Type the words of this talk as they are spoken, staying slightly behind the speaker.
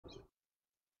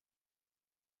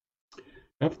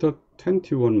After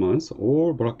 21 months,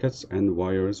 all brackets and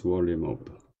wires were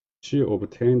removed. She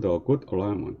obtained a good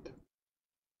alignment.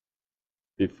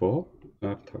 Before,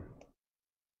 after.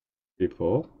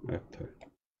 Before, after.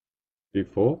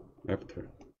 Before, after.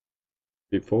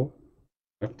 Before,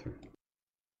 after.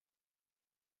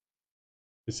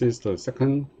 This is the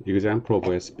second example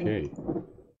of SPA.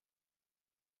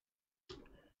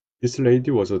 This lady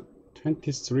was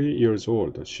 23 years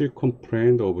old. She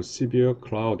complained of severe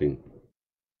clouding.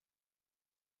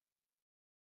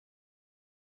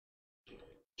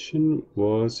 Chin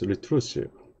was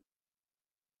retrusive.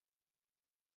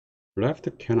 Left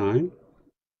canine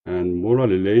and molar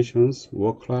relations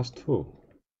were class 2.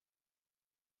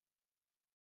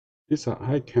 This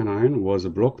high canine was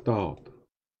blocked out.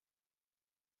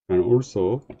 And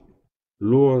also,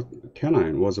 lower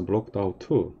canine was blocked out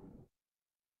too.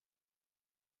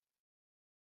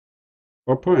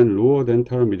 Upper and lower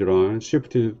dental midline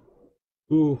shifted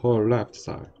to her left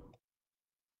side.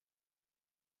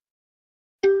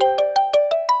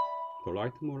 The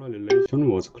right molar relation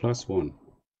was class 1,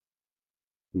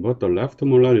 but the left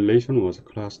molar relation was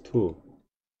class 2.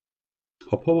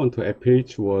 Upper one to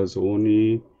FH was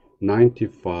only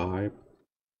 95.5.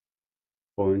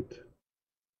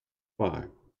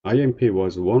 IMP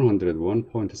was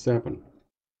 101.7.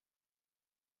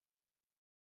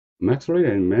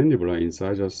 Maxillary and mandibular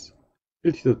incisors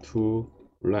tilted to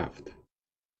left.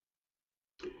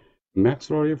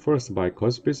 Maxillary first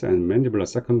bicuspids and mandibular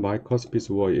second bicuspids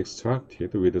were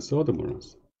extracted with the third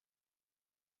molars.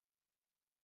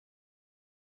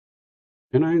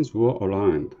 Canines were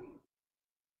aligned.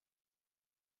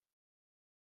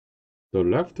 The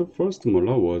left first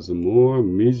molar was more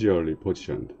medially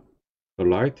positioned. The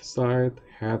right side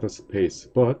had space,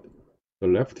 but the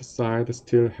left side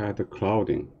still had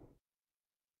clouding.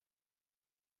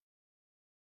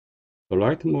 The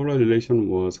right molar relation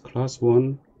was class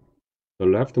 1. The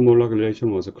left molar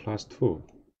relation was class 2.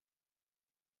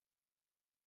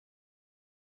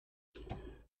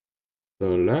 The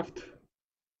left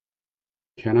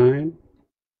canine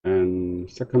and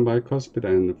second bicuspid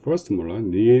and first molar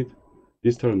need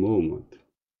distal movement.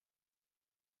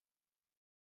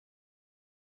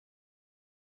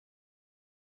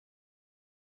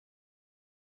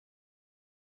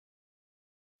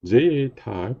 JA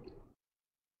type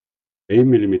 8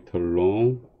 mm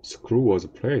long screw was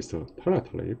placed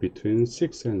palatally between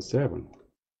 6 and 7.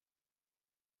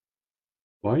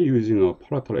 By using a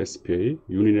palatal SPA,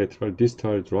 unilateral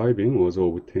distal driving was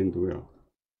obtained well.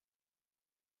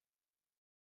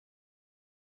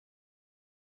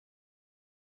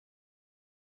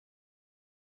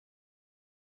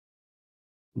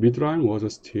 Midline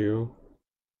was still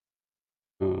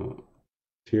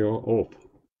off.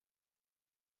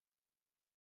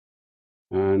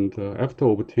 And after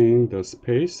obtaining the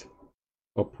space,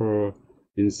 upper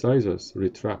incisors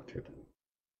retracted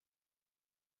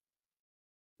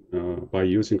by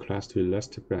using class 2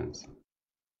 elastic bands.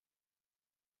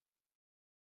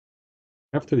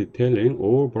 After detailing,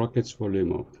 all brackets were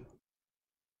removed.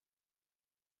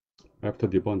 After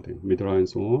debonding,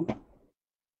 midlines on,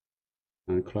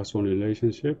 and class 1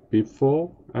 relationship,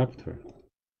 before, after.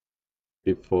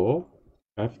 Before,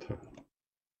 after.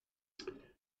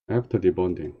 After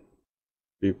debonding,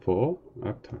 before,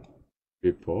 after.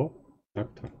 Before,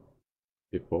 after.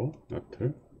 Before,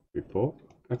 after. Before,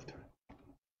 after.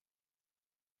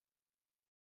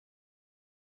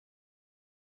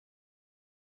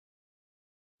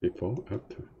 Before,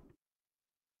 after.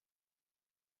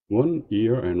 1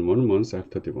 year and 1 month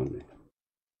after debonding.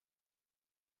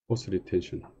 Post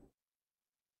retention.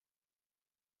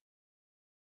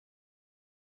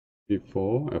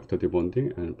 Before, after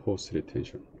debonding, and post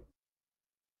retention.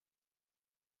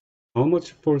 How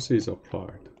much force is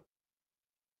applied?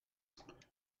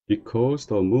 Because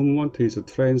the movement is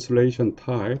translation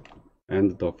type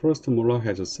and the first molar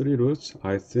has 3 roots,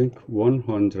 I think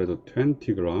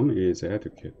 120 grams is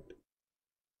adequate.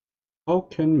 How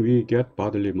can we get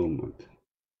bodily movement?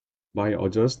 By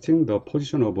adjusting the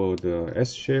position of the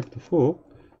S-shaped hook,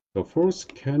 the force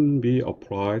can be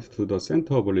applied to the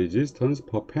center of resistance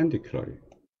perpendicularly.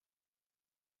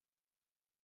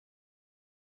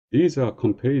 These are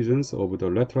comparisons of the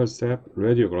lateral step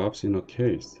radiographs in a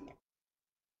case.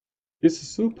 This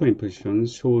superimposition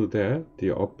showed that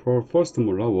the upper first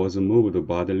molar was moved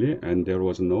bodily and there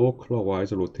was no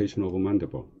clockwise rotation of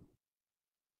mandible.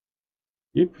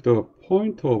 If the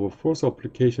point of force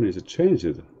application is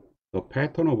changed, the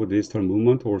pattern of distal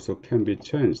movement also can be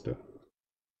changed.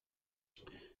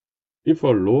 If a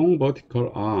long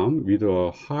vertical arm with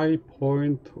a high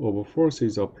point of force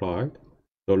is applied,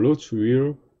 the roots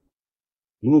will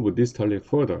move distally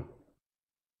further.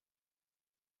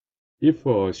 If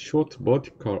a short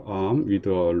vertical arm with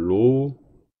a low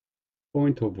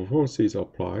point of force is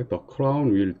applied, the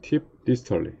crown will tip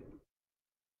distally.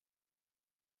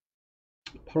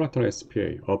 Palatal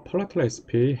SPA. A palatal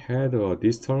SPA had a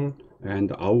distal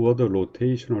and outward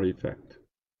rotational effect.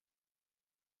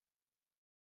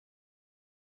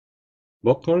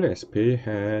 Buccal SPA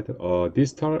had a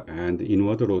distal and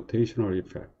inward rotational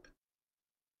effect.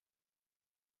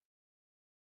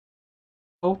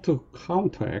 How to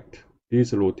counteract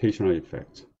these rotational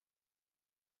effects?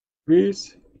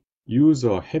 Please use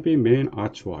a heavy main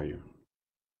arch wire,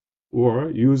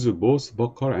 or use both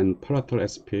buccal and palatal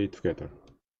SPA together,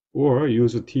 or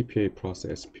use TPA plus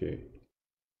SPA.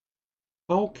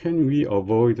 How can we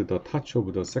avoid the touch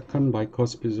of the second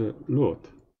bicuspid root?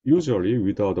 Usually,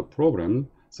 without a program,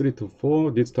 3 to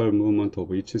 4 distal movement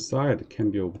of each side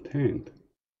can be obtained.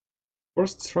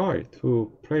 First, try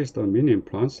to place the mini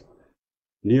implants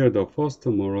near the first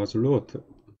molar's root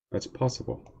as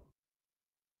possible.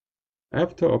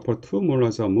 After upper 2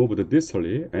 molars are moved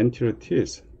distally, anterior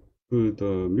teeth to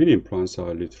the mini implants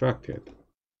are retracted.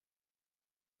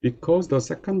 Because the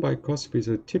second bicuspid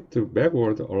is tipped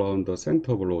backward around the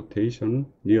center of rotation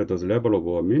near the level of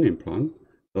a mini implant,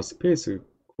 the space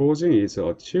closing is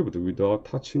achieved without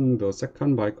touching the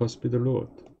second bicuspid root.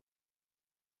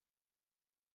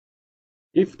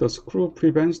 If the screw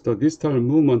prevents the distal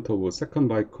movement of a second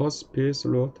bicuspid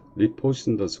root,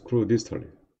 reposition the screw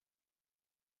distally.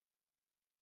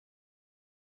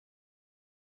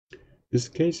 This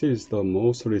case is the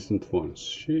most recent one.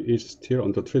 She is still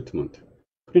under treatment.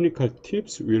 Clinical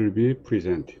tips will be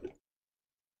presented.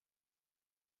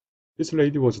 This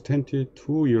lady was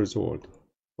 22 years old.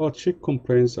 Her cheek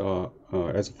complaints are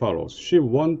as follows. She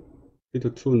wanted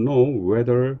to know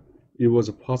whether it was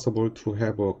possible to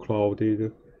have a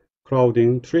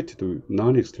crowding treated with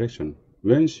non-extraction.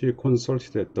 When she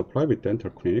consulted at the private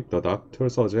dental clinic, the doctor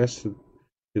suggested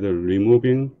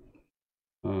removing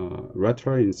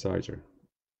lateral incisor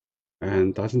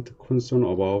and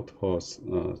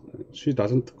she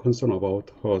doesn't concern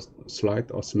about her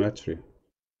slight asymmetry.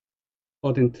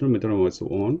 Her dental midline was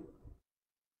on.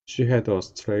 She had a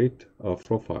straight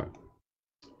profile.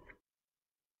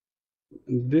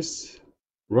 These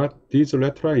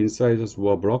lateral incisors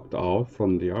were blocked out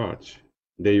from the arch.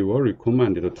 They were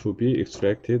recommended to be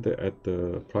extracted at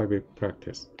the private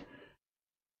practice.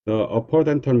 The upper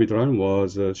dental midline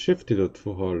was shifted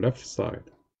to her left side.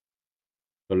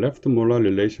 The left molar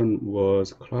relation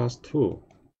was class 2.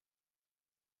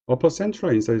 Upper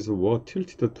central incisors were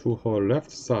tilted to her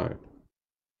left side.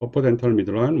 Upper dental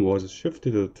midline was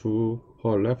shifted to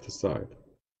her left side.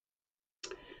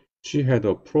 She had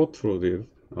a protruded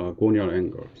gonial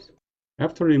angles.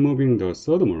 After removing the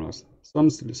third molars, some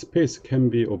space can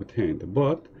be obtained,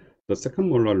 but the second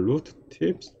molar root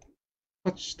tips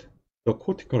touched the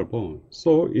cortical bone,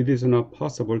 so it is not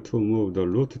possible to move the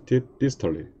root tip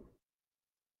distally.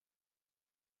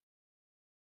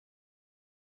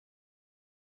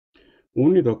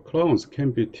 Only the crowns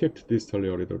can be tipped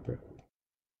distally a little bit.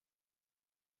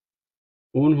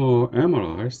 On her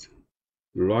MRIs,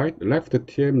 left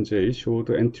TMJ showed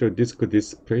anterior disc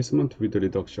displacement with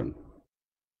reduction.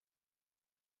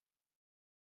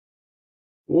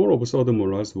 All of third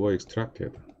molars were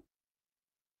extracted.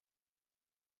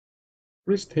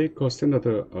 Please take a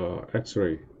standard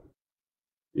X-ray.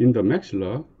 In the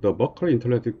maxilla, the buccal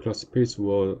interlaticular space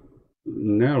was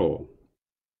narrow,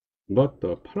 but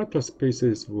the palatal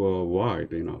spaces were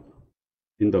wide enough.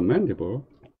 In the mandible,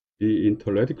 the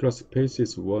interlaticular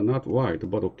spaces were not wide,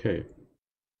 but okay.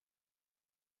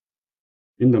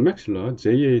 In the maxilla,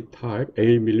 JA type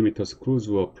 8mm screws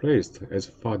were placed as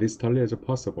far distally as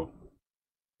possible.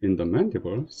 In the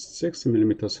mandible,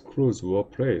 6mm screws were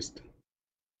placed.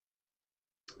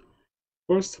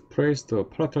 First, place the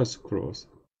palatal screws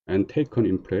and take an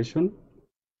impression.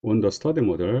 On the study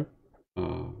model,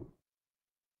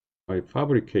 I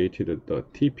fabricated the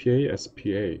TPA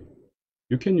SPA.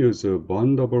 You can use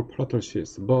bondable palatal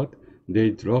sheets, but they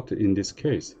dropped in this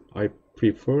case. I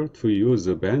prefer to use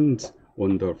bands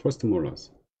on the first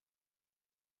molars.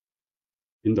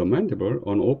 In the mandible,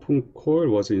 an open coil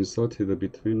was inserted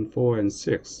between 4 and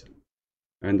 6,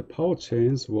 and power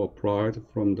chains were applied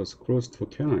from the screws to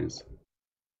canines.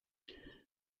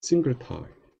 Single tie.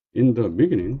 In the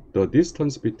beginning, the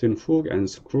distance between hook and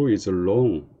screw is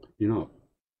long enough.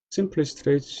 Simply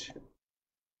stretch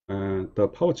the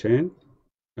power chain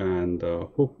and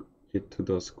hook it to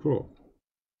the screw.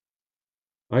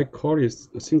 I call it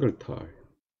a single tie.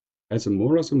 As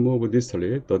molars move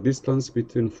distally, the distance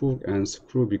between hook and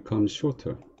screw becomes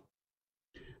shorter.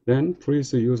 Then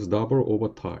please use double over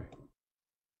tie.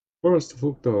 First,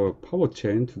 hook the power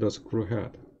chain to the screw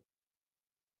head.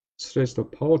 Stretch the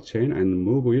power chain and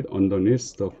move it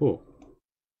underneath the hook.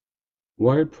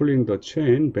 While pulling the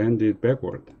chain, bend it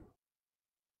backward.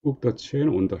 Hook the chain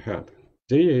on the head.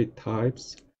 JA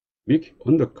type's weak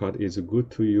undercut is good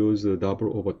to use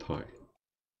double over tie.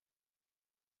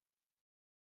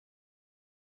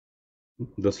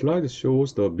 The slide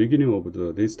shows the beginning of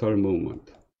the distal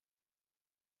movement.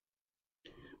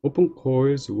 Open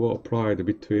coils were applied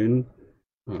between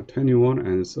 21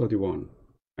 and 31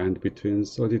 and between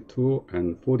 32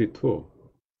 and 42.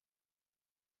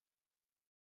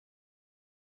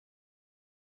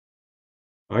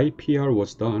 IPR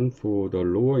was done for the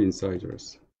lower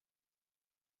incisors.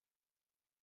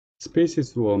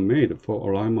 Spaces were made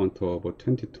for alignment of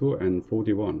 22 and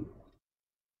 41.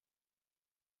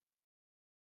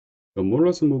 The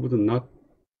molars moved not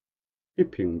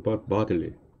tipping but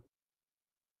bodily.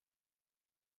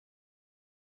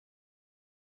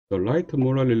 The right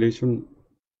molar relation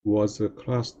was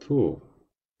class 2.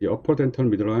 The upper dental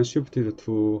midline shifted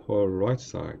to her right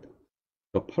side.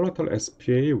 The palatal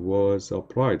SPA was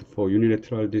applied for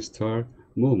unilateral distal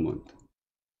movement.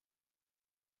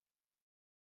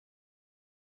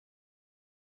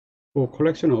 For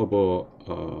collection of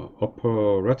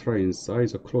upper lateral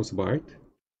incisor cross bite,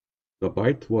 the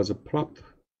bite was propped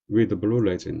with blue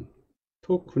resin.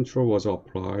 Torque control was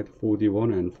applied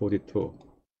 41 and 42.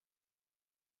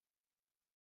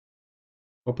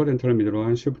 Upper dental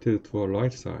midline shifted to the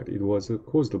right side. It was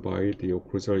caused by the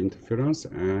occlusal interference,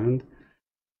 and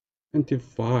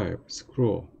 25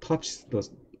 screw touched the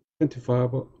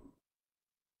 25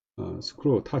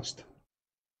 screw touched,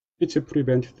 which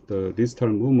prevented the distal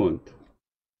movement.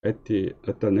 At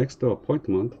the next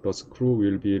appointment, the screw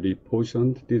will be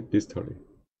repositioned distally.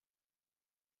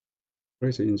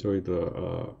 Please enjoy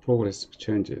the progressive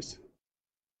changes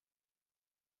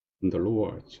in the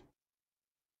lower arch.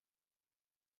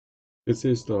 This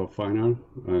is the final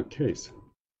case.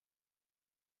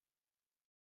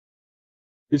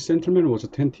 This gentleman was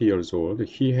 20 years old.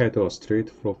 He had a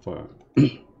straight profile.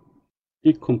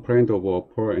 He complained of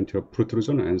upper anterior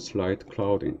protrusion and slight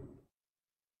clouding.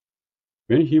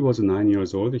 When he was 9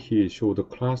 years old, he showed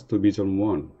class 2 vision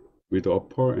 1 with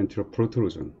upper anterior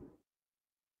protrusion.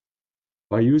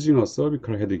 By using a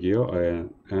cervical headgear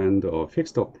and a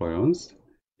fixed appliance,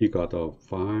 he got a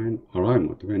fine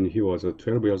alignment when he was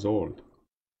 12 years old.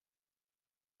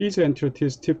 His anterior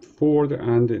teeth tipped forward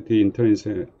and the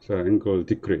interincisor angle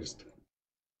decreased.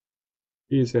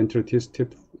 His anterior teeth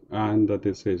tipped, and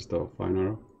this is the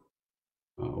final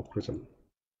occlusion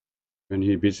when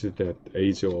he visited at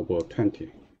age of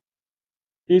 20.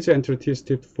 His anterior teeth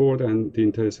tipped forward and the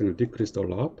interincisor angle decreased a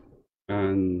lot,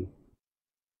 and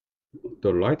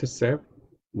the right sep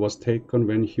was taken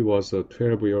when he was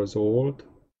 12 years old,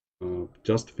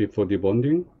 just before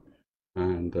debonding,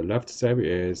 and the left sep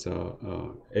is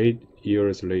 8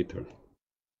 years later.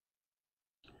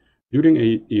 During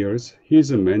 8 years,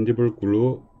 his mandible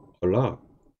grew a lot.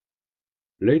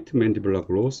 Late mandibular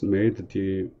growth made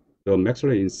the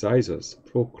maxillary incisors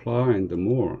proclined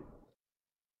more.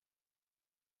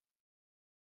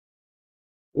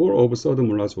 All of third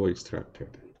molars were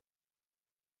extracted.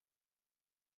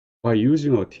 By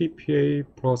using a TPA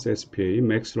plus SPA,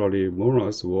 maxillary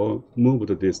molars were moved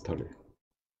distally.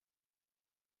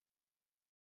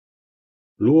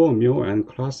 Lower myo and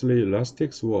closely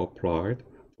elastics were applied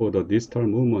for the distal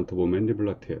movement of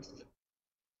mandibular teeth.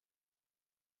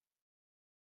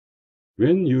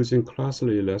 When using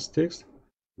closely elastics,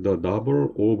 the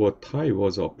double over tie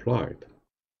was applied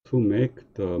to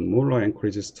make the molar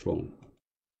anchorage strong.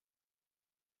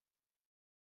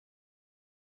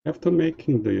 After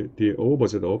making the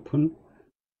overjet open,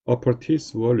 upper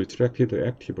teeth were retracted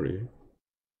actively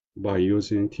by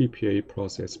using TPA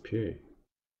plus SPA.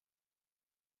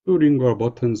 2 lingual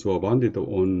buttons were mounted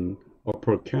on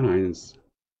upper canines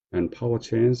and power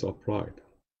chains applied.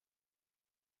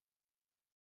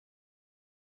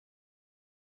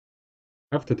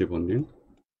 After debonding,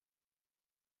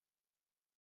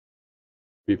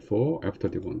 before, after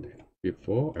debonding,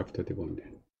 before, after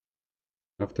debonding,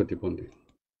 after debonding,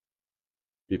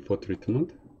 before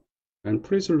treatment, and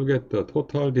please look at the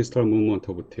total distal movement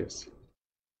of teeth.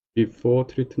 Before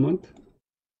treatment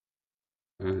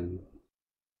and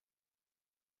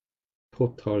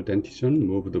total dentition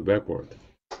moved backward.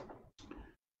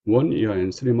 1 year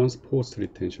and 3 months post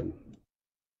retention.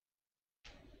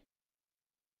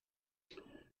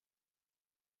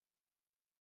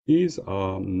 These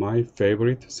are my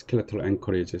favorite skeletal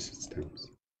anchorage systems.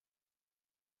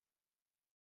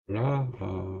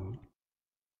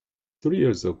 3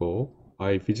 years ago,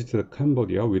 I visited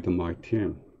Cambodia with my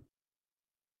team.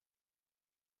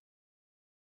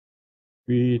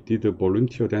 We did a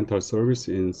volunteer dental service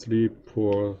in 3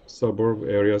 poor suburb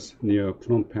areas near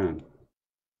Phnom Penh.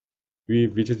 We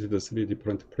visited 3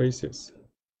 different places.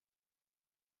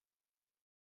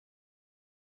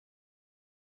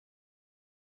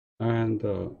 And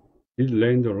it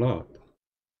rained a lot.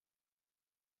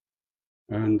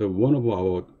 And one of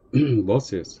our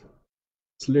buses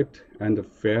slipped and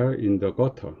fell in the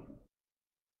gutter.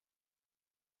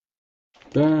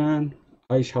 Then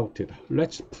I shouted,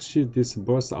 "Let's push this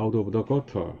bus out of the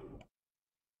gutter."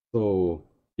 So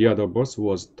the other bus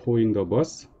was towing the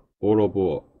bus. All of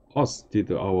us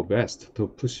did our best to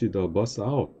push the bus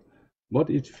out, but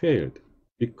it failed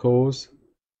because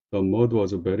the mud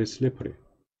was very slippery.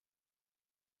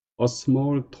 A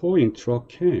small towing truck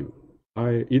came.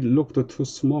 It looked too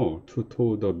small to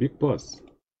tow the big bus.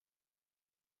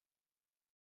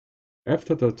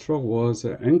 After the truck was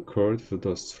anchored to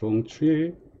the strong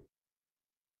tree,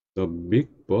 the big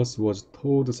bus was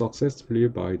towed successfully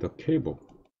by the cable.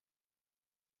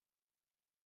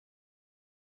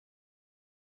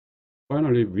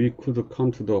 Finally, we could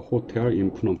come to the hotel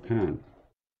in Phnom Penh.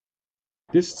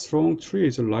 This strong tree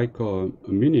is like a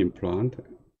mini implant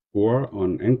or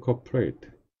an anchor plate.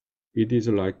 It is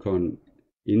like an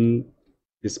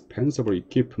indispensable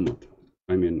equipment,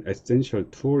 essential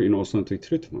tool in orthodontic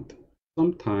treatment.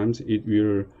 Sometimes it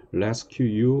will rescue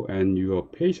you and your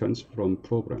patients from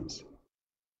problems.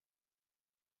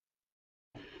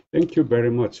 Thank you very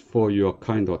much for your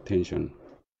kind attention.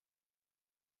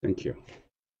 Thank you.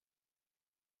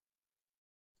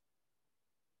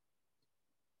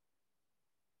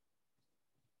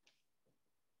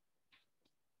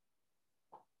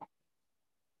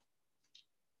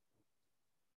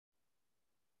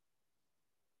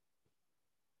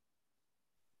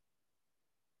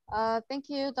 Thank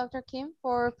you, Dr. Kim,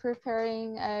 for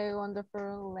preparing a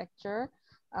wonderful lecture.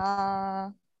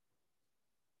 Now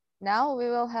we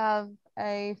will have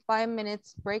a 5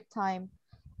 minutes break time.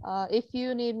 If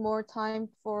you need more time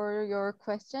for your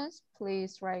questions,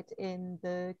 please write in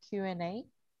the Q&A.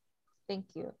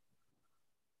 Thank you.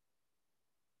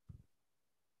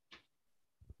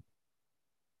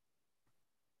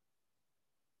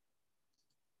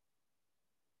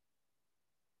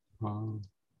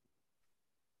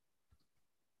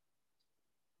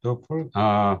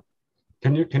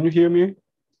 Can you hear me?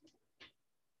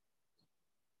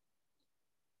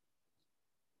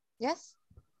 Yes,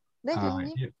 네,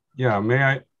 교수님. Yeah, may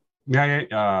I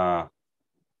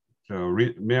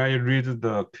read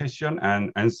the question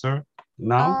and answer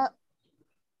now?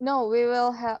 No,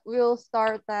 we'll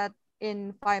start that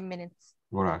in 5 minutes.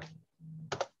 All right.